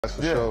That's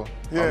for sure.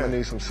 Yeah. I'm gonna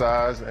need some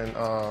size and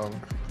some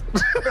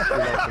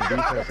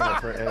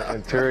defense in the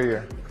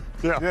interior.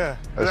 Yeah.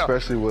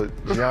 Especially with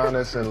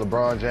Giannis and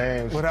LeBron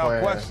James Without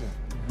playing question.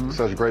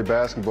 such great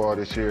basketball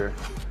this year.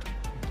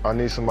 I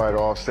need somebody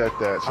to offset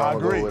that, so I'm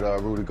gonna go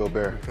with Rudy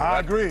Gobert. I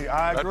agree.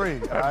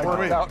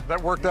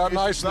 That worked out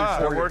nicely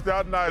for you. That worked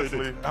out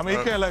nicely. I mean,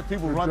 you can't let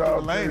people run through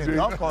the lane and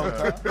dunk all the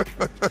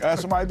time. Got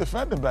somebody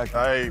defending back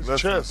there. Hey,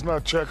 Chess,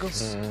 not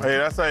checkers.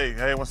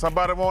 Hey, when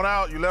somebody want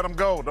out, you let them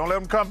go. Don't let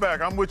them come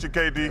back. I'm with you,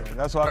 KD.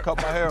 That's why I cut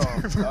my hair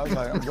off. I was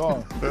like, I'm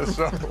gone.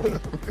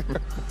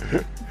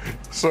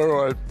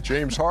 So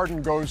James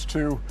Harden goes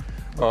to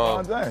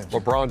LeBron James.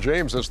 LeBron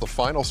James as the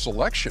final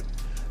selection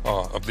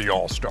of the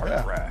All-Star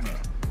draft.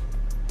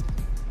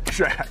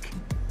 Shaq.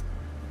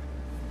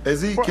 He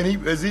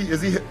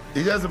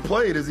hasn't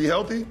played. Is he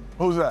healthy?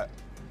 Who's that?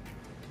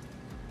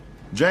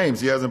 James,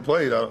 he hasn't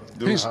played.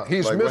 He's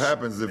missed, what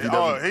happens if he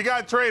doesn't? He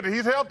got traded.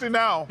 He's healthy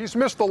now. He's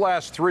missed the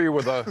last 3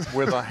 with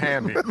a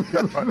hammy.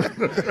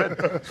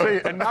 See,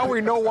 and now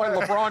we know why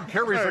LeBron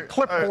carries a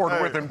clipboard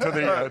with him to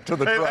the draft. Hey,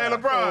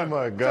 LeBron. Oh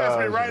my Trust God,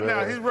 me, right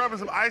now, he's rubbing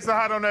some ice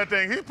hot on that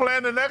thing. He's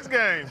playing the next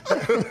game.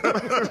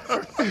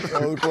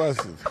 No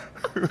questions.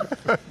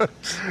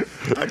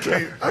 I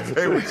can't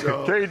with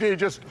y'all. KD,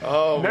 just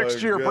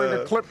next year bring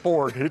a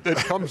clipboard. It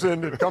comes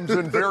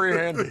in very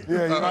handy.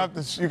 Yeah,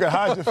 you can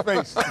hide your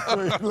face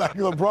like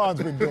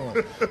LeBron's been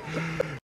doing.